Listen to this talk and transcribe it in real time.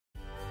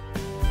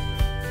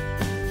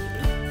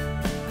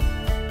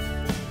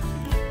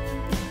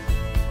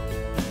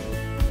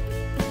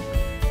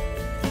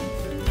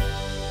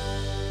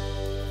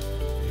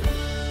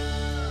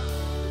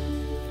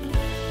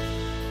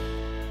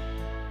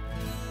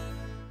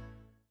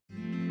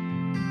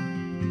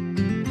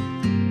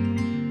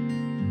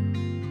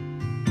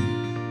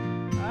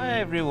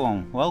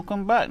everyone,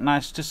 welcome back,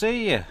 nice to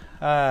see you.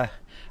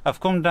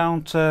 I've come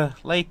down to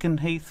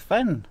Lakenheath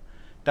Fen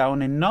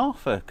down in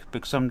Norfolk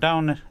because I'm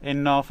down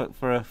in Norfolk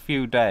for a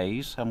few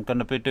days. I'm going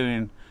to be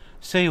doing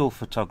seal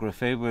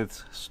photography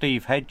with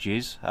Steve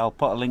Hedges. I'll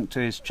put a link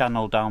to his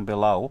channel down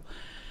below.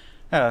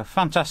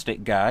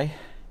 Fantastic guy.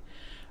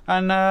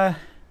 And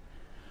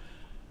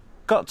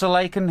got to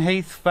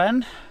Lakenheath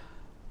Fen.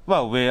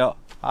 Well,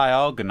 I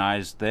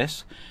organised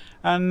this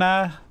and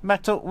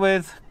met up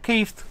with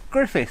Keith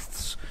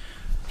Griffiths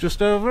just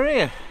over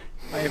here.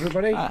 Hi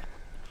everybody.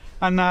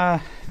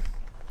 And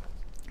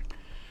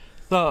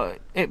thought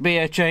it'd be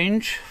a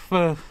change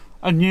for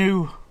a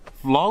new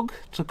vlog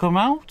to come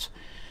out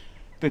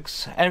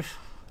because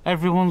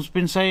everyone's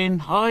been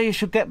saying, oh, you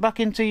should get back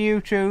into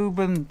YouTube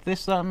and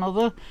this, that and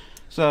other.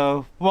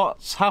 So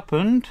what's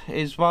happened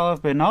is while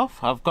I've been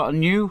off, I've got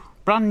a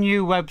brand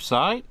new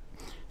website.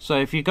 So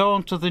if you go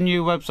onto the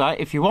new website,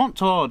 if you want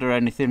to order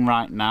anything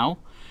right now,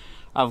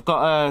 I've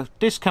got a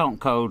discount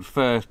code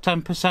for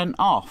 10%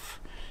 off.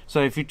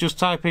 So if you just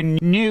type in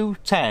new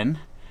 10,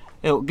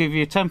 it'll give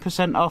you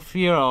 10% off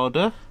your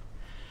order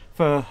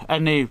for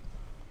any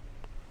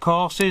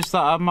courses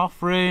that I'm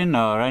offering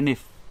or any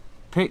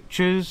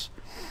pictures.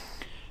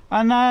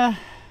 And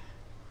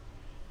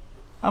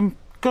I'm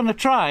gonna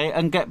try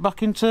and get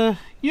back into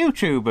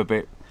YouTube a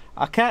bit.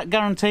 I can't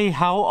guarantee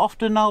how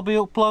often I'll be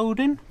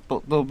uploading,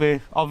 but there'll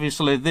be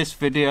obviously this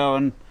video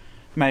and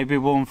maybe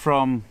one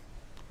from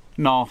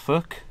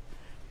Norfolk,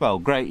 well,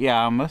 Great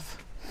Yarmouth.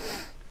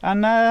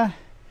 And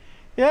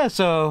yeah,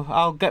 so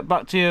I'll get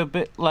back to you a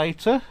bit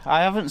later.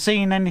 I haven't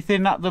seen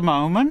anything at the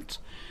moment,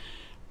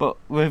 but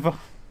we've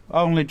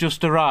only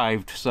just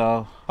arrived,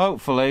 so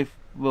hopefully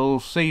we'll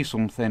see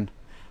something.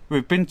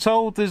 We've been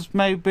told there's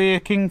maybe a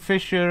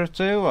kingfisher or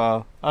two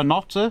or an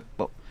otter,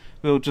 but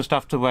we'll just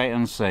have to wait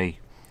and see.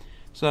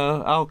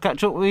 So I'll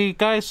catch up with you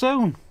guys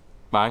soon.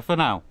 Bye for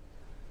now.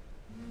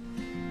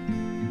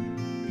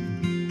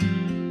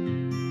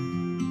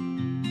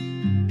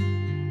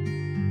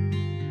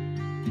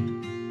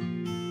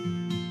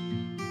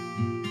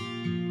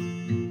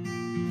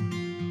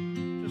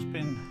 Just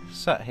been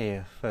sat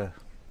here for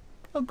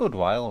a good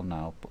while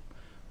now, but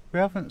we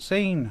haven't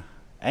seen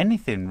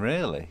anything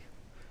really.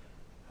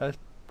 A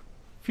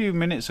few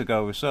minutes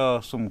ago we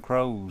saw some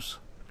crows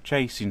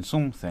chasing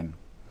something.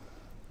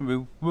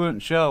 We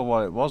weren't sure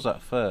what it was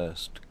at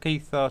first.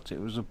 Keith thought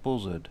it was a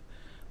buzzard,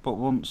 but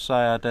once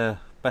I had a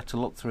better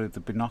look through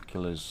the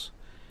binoculars,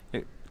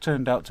 it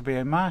turned out to be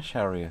a marsh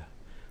harrier.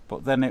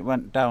 But then it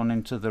went down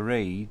into the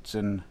reeds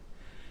and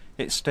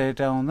it stayed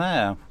down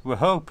there. We're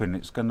hoping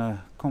it's going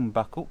to come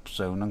back up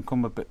soon and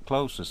come a bit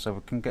closer so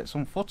we can get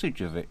some footage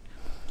of it,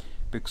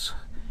 because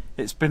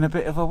it's been a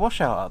bit of a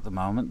washout at the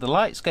moment. The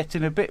light's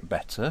getting a bit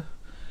better,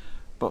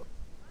 but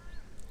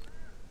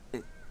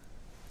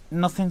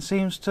nothing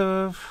seems to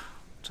have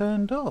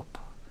turned up.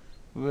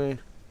 We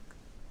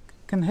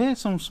can hear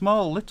some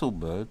small little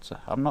birds.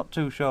 I'm not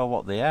too sure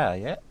what they are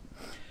yet,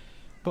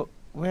 but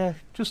we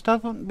just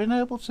haven't been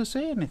able to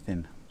see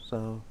anything.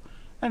 So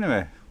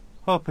anyway,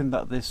 hoping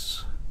that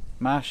this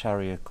marsh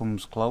harrier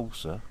comes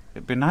closer.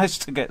 It'd be nice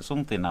to get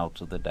something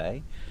out of the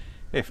day.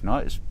 If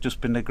not, it's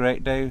just been a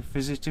great day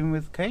visiting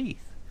with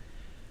Keith.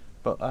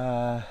 But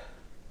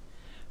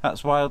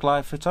that's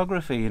wildlife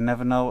photography. You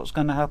never know what's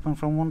going to happen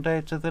from one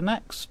day to the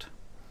next.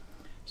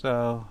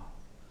 So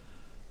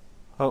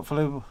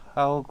hopefully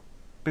I'll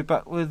be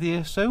back with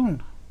you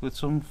soon with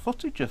some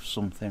footage of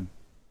something.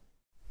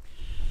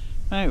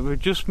 Right, we've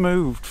just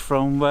moved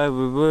from where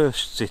we were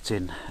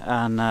sitting,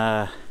 and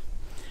the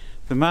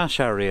marsh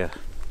harrier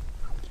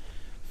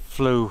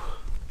flew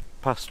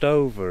past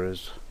over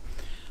us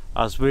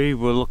as we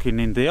were looking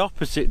in the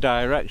opposite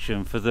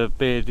direction for the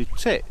bearded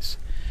tits.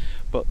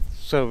 But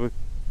so we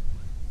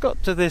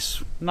got to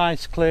this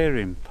nice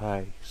clearing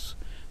place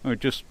and we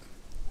just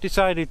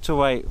decided to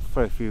wait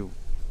for a few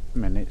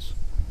minutes,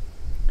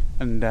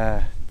 and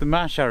the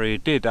marsh harrier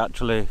did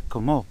actually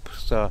come up.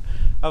 So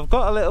I've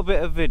got a little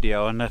bit of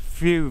video and a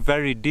few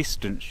very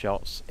distant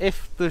shots.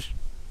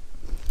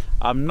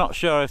 I'm not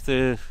sure if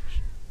the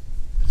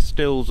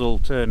stills will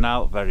turn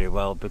out very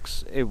well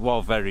because it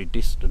was very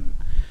distant,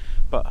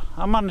 but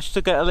I managed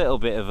to get a little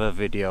bit of a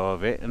video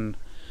of it, and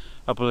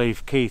I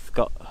believe Keith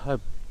got a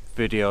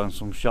video and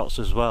some shots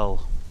as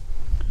well.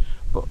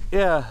 But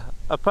yeah,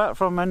 apart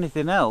from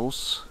anything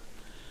else,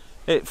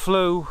 it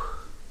flew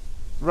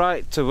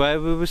right to where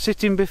we were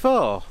sitting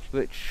before,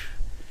 which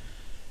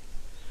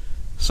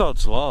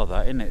sod's law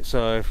that, isn't it?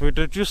 So if we'd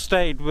have just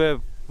stayed where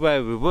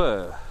we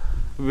were,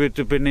 we'd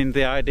have been in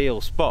the ideal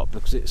spot,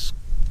 because it's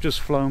just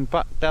flown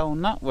back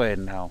down that way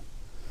now.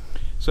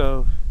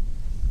 So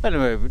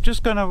anyway, we're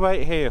just going to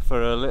wait here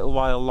for a little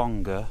while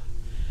longer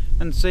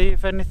and see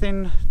if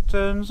anything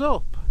turns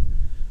up.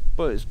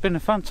 But it's been a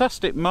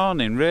fantastic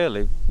morning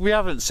really. We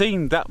haven't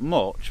seen that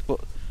much,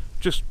 but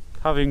just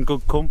having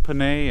good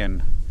company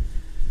and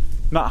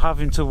not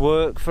having to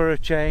work for a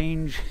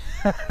change.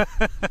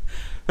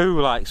 Who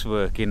likes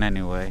working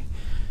anyway?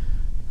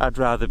 I'd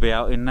rather be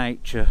out in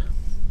nature.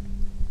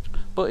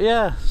 But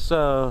yeah,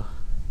 so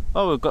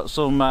Oh, we've got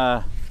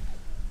some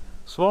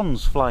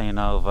swans flying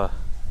over.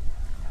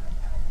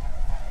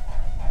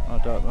 I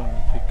don't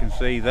know if you can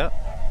see that.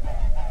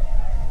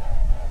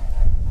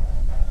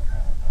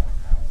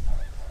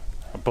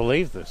 I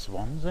believe they're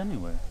swans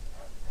anyway.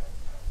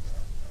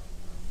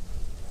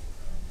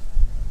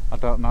 I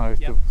don't know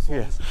if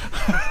they're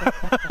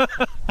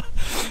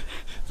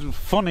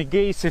funny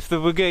geese if they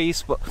were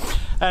geese, but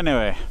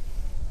anyway.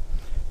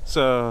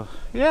 So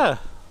yeah,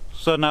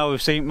 so now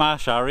we've seen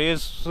marsh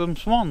harriers, some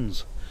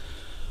swans.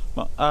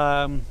 But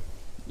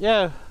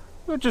yeah,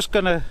 we're just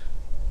gonna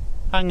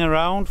hang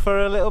around for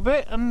a little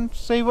bit and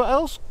see what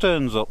else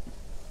turns up.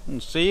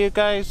 And see you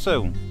guys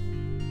soon.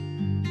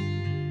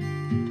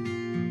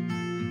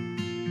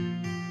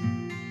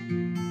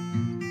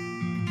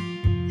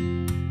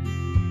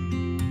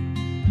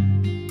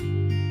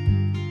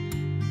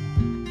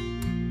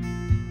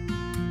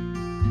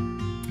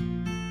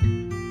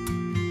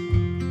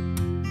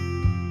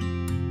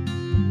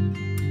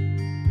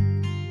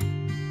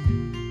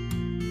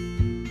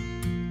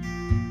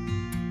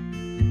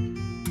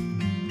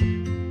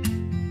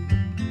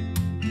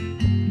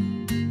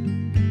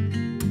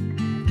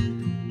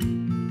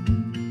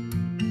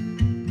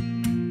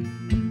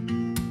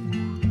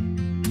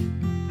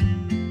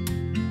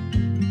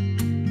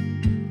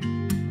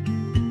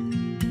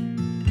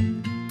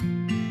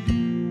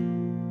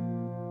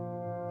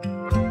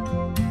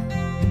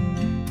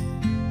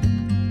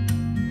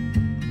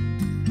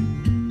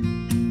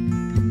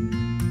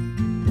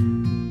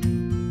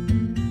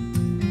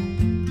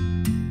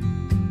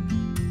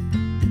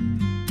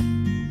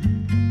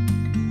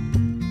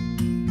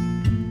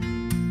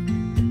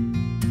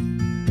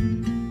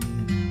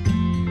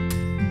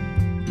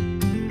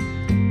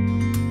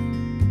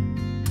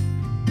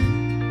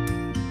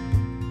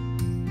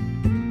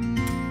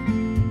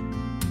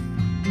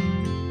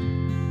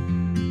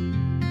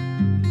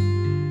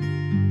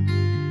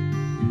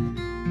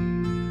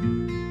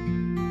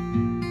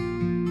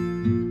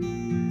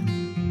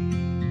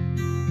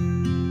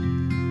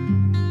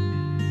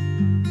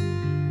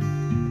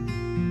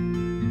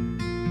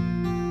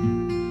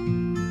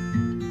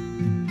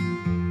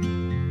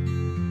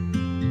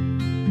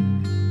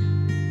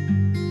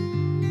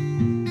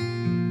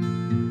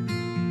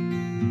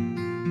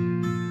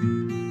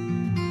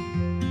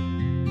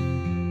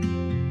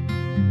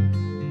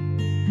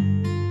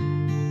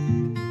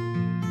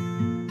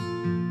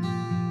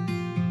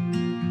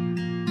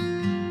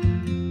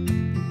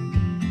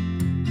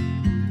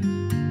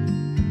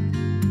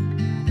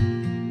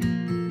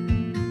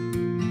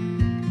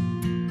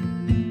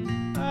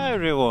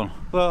 Everyone,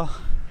 well,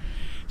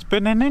 it's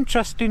been an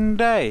interesting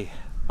day.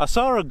 I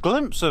saw a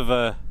glimpse of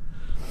a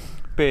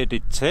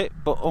bearded tit,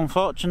 but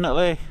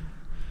unfortunately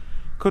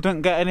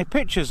couldn't get any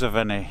pictures of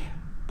any.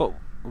 But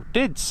we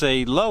did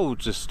see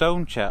loads of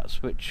stone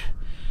chats, which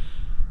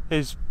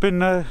has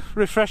been a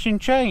refreshing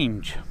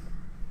change.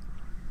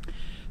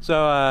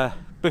 So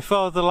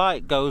before the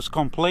light goes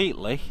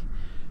completely,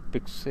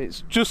 because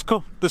it's just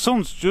the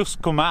sun's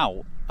just come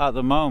out at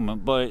the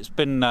moment, but it's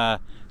been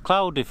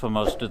cloudy for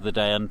most of the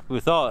day, and we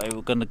thought it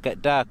was going to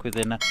get dark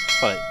within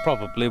well, it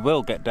probably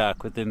will get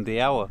dark within the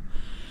hour.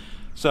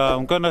 So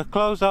I'm going to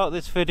close out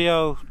this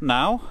video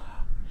now.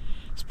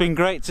 It's been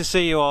great to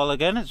see you all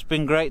again. It's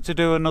been great to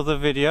do another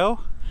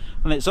video,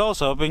 and it's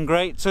also been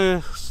great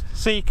to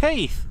see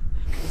Keith.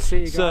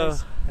 See you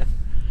guys.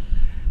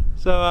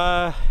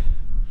 So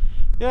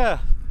yeah,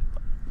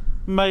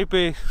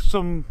 maybe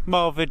some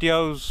more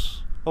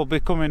videos will be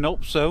coming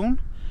up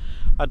soon.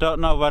 I don't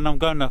know when I'm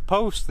going to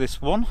post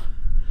this one.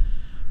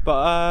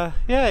 But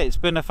yeah, it's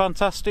been a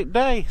fantastic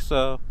day,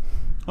 so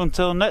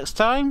until next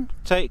time,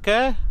 take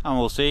care, and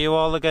we'll see you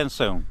all again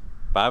soon.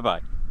 Bye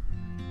bye.